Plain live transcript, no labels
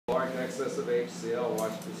excess of HCl,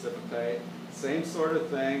 wash precipitate. Same sort of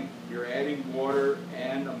thing. You're adding water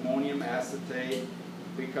and ammonium acetate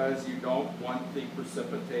because you don't want the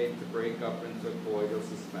precipitate to break up into colloidal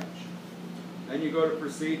suspension. Then you go to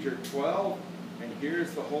procedure 12, and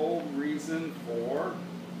here's the whole reason for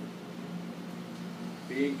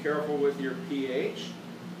being careful with your pH,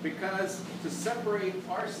 because to separate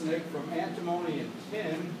arsenic from antimony and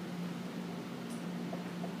tin,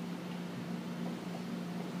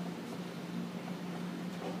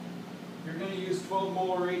 you're going to use 12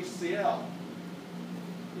 molar HCl.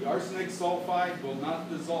 The arsenic sulfide will not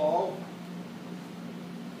dissolve.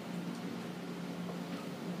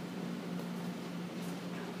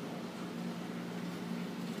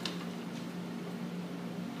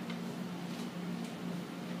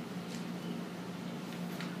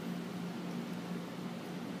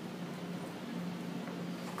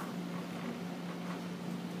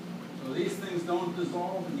 So these things don't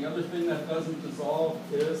dissolve, and the other thing that doesn't dissolve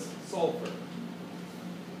is sulfur.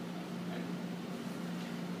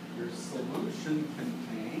 Your solution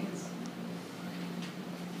contains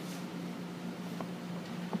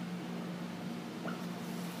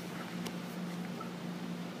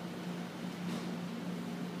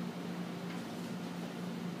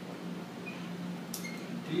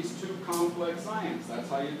these two complex ions. That's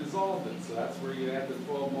how you dissolve it. So that's where you add the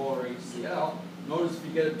 12 molar HCl. Notice if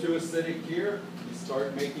you get it too acidic here, you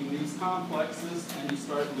start making these complexes and you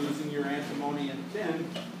start losing your antimony and tin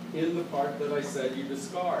in the part that I said you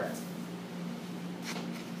discard.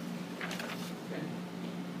 Okay.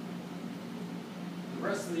 The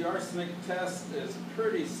rest of the arsenic test is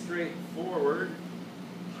pretty straightforward.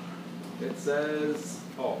 It says,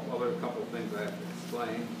 oh, well, there are a couple of things I have to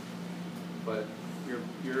explain, but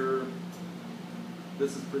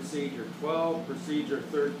this is procedure 12. Procedure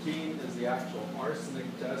 13 is the actual arsenic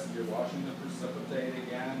test. You're washing the precipitate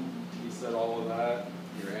again. He said all of that.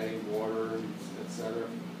 You're adding water, etc.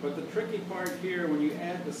 But the tricky part here, when you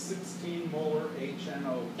add the 16 molar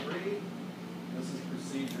HNO3, this is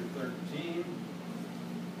procedure 13.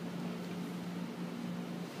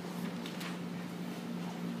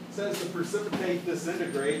 It says the precipitate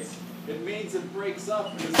disintegrates. It means it breaks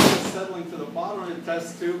up, and instead of settling to the bottom of the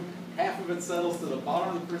test tube, half of it settles to the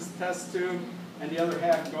bottom of the test tube, and the other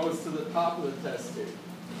half goes to the top of the test tube.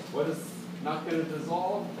 What is not going to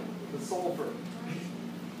dissolve? The sulfur.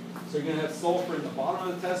 So you're going to have sulfur in the bottom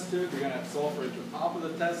of the test tube, you're going to have sulfur at the top of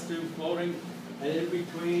the test tube floating, and in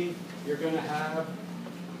between you're going to have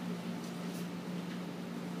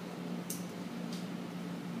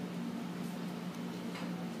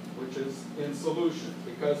which is in solution,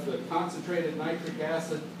 because the concentrated nitric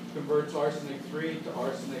acid converts arsenic 3 to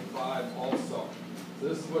arsenic 5 also. So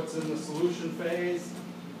this is what's in the solution phase.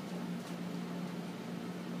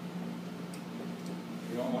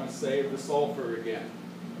 You don't want to save the sulfur again.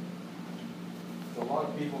 So a lot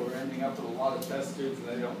of people are ending up with a lot of test tubes and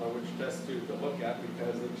they don't know which test tube to look at,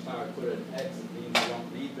 because each time I put an X, it means I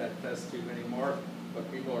don't need that test tube anymore. But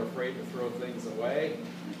people are afraid to throw things away,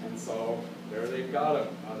 and so there they've got them.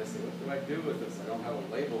 Now they say, what do I do with this? I don't have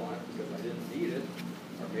a label on it because I didn't need it,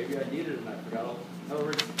 or maybe I needed it and I forgot. In other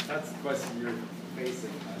words, that's the question you're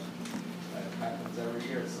facing. That happens every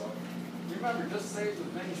year. So remember, just save the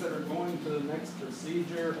things that are going to the next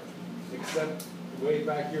procedure, except way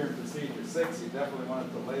back here in procedure 6, you definitely wanted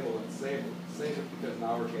to label and save it because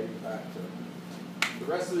now we're getting back to it. The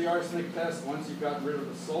rest of the arsenic test, once you've gotten rid of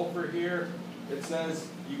the sulfur here, it says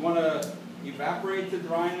you want to evaporate to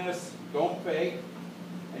dryness, don't bake,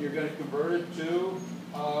 and you're going to convert it to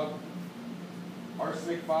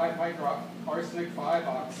arsenic 5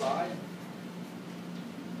 oxide.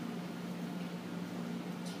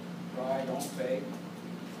 Dry, don't bake.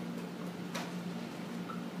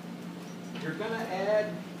 You're going to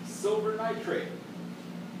add silver nitrate.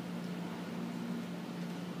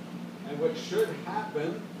 And what should happen,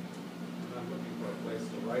 and I'm looking for a place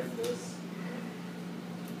to write this,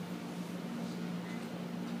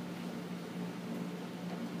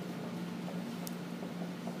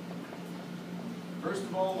 first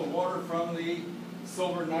of all, the water from the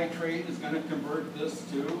silver nitrate is going to convert this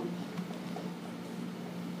to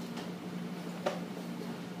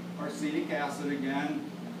acetic acid again,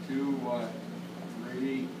 to what?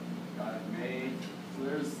 3, got it made. So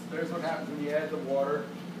there's what happens when you add the water.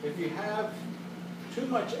 If you have too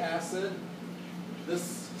much acid,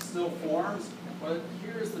 this still forms, but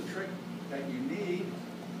here's the trick that you need.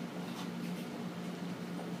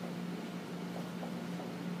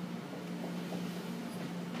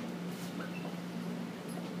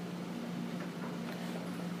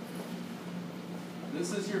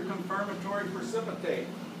 This is your confirmatory precipitate.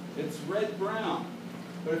 It's red-brown.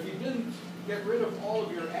 But if you didn't get rid of all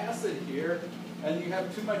of your acid here, and you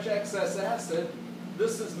have too much excess acid,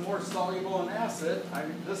 this is more soluble in acid,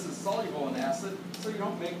 this is soluble in acid, so you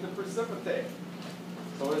don't make the precipitate.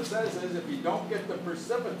 So what it says is, if you don't get the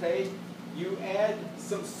precipitate, you add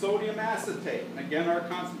some sodium acetate. And again, our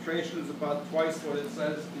concentration is about twice what it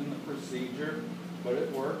says in the procedure, but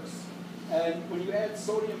it works. And when you add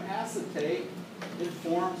sodium acetate, it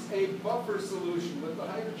forms a buffer solution with the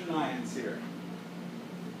hydrogen ions here.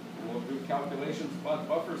 And we'll do calculations about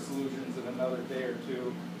buffer solutions in another day or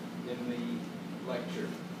two in the lecture.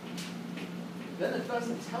 Then it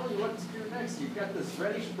doesn't tell you what to do next. You've got this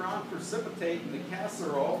reddish brown precipitate in the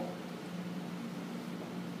casserole.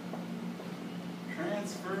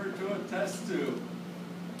 Transfer to a test tube.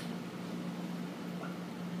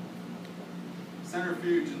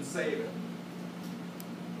 Centrifuge and save it.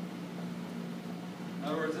 In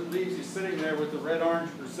other words, it leaves you sitting there with the red-orange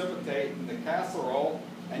precipitate in the casserole,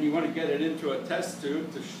 and you want to get it into a test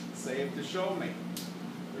tube to save to show me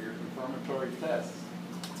for your confirmatory tests.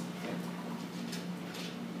 Okay.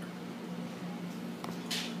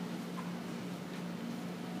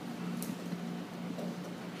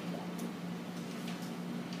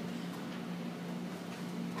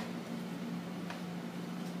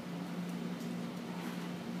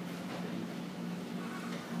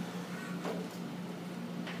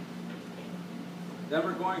 Then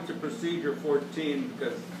we're going to procedure 14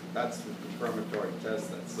 because that's the confirmatory test,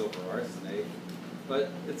 that's silver arsenate.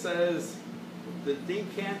 But it says the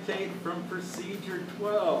decantate from procedure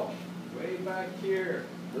 12, way back here,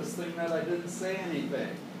 this thing that I didn't say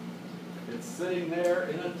anything. It's sitting there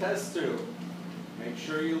in a test tube. Make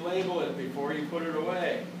sure you label it before you put it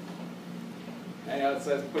away. And it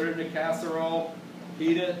says put it in a casserole,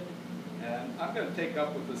 heat it, and I'm going to take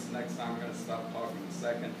up with this next time. I'm going to stop talking in a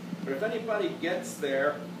second. But if anybody gets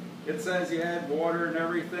there, it says you add water and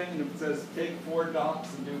everything, and it says take 4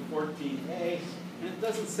 drops and do 14A, and it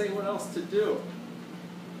doesn't say what else to do.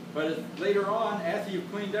 But later on, after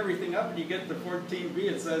you've cleaned everything up and you get to 14B,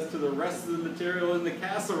 it says to the rest of the material in the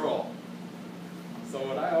casserole. So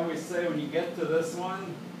what I always say when you get to this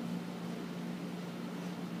one,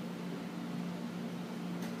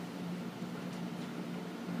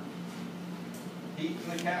 heat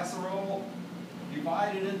in the casserole,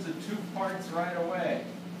 divide it into 2 parts right away.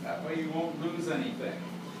 That way you won't lose anything.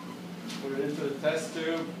 Put it into the test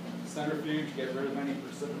tube, centrifuge, get rid of any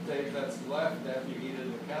precipitate that's left after you heat it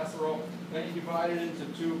in the casserole. Then you divide it into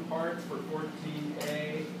 2 parts for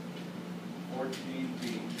 14A, 14B.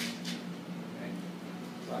 Okay.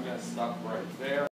 So I'm going to stop right there.